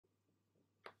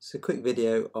It's a quick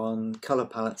video on colour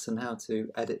palettes and how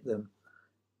to edit them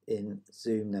in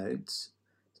ZoomNotes.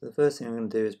 So the first thing I'm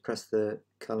going to do is press the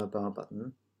colour bar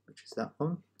button, which is that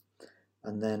one,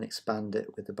 and then expand it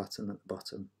with the button at the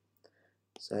bottom.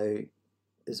 So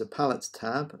there's a palettes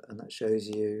tab, and that shows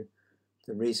you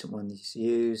the recent ones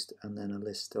used and then a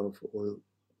list of all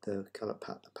the colour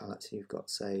palettes you've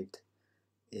got saved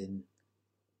in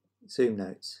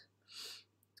ZoomNotes.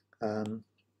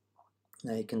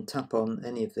 Now you can tap on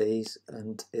any of these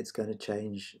and it's going to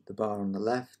change the bar on the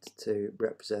left to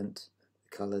represent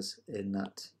the colours in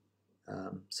that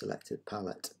selected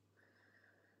palette.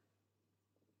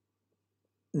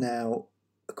 Now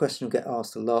a question we get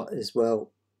asked a lot is,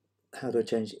 well, how do I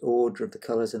change the order of the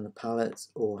colours in the palettes,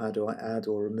 or how do I add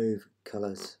or remove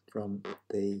colours from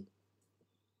the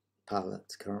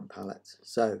palette, current palette?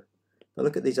 So if I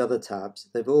look at these other tabs,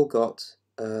 they've all got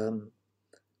a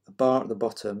bar at the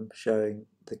bottom showing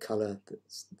the colour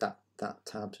that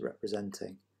tab's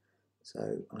representing.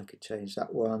 So I could change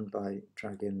that one by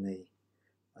dragging the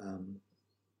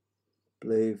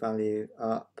blue value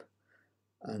up,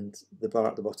 and the bar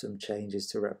at the bottom changes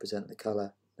to represent the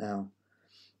colour. Now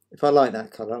if I like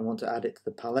that colour and want to add it to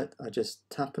the palette, I just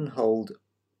tap and hold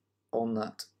on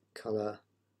that colour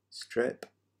strip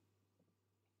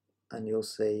and you'll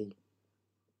see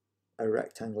a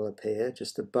rectangle appear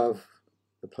just above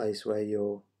the place where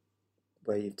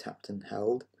you've tapped and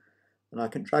held, and I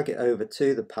can drag it over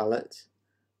to the palette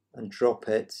and drop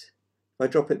it. If I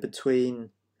drop it between,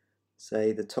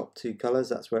 say, the top two colours,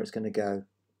 that's where it's going to go,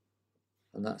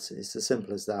 and it's as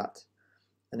simple as that.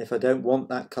 And if I don't want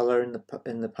that colour in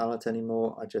the palette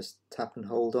anymore, I just tap and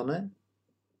hold on it.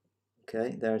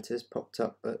 Okay, there it is, popped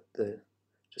up at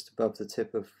just above the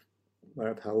tip of where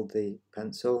I've held the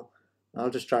pencil. I'll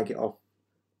just drag it off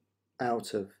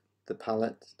out of the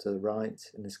palette to the right,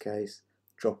 in this case,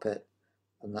 drop it,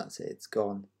 and that's it, it's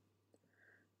gone.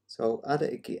 So I'll add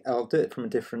it, I'll do it from a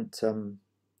different,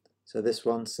 so this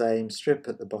one, same strip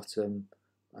at the bottom,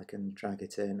 I can drag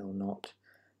it in or not.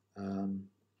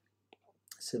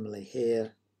 Similarly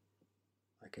here,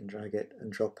 I can drag it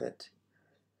and drop it.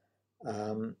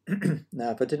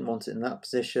 Now if I didn't want it in that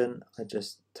position, I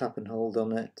just tap and hold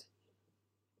on it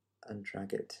and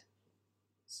drag it,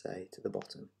 say, to the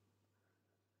bottom.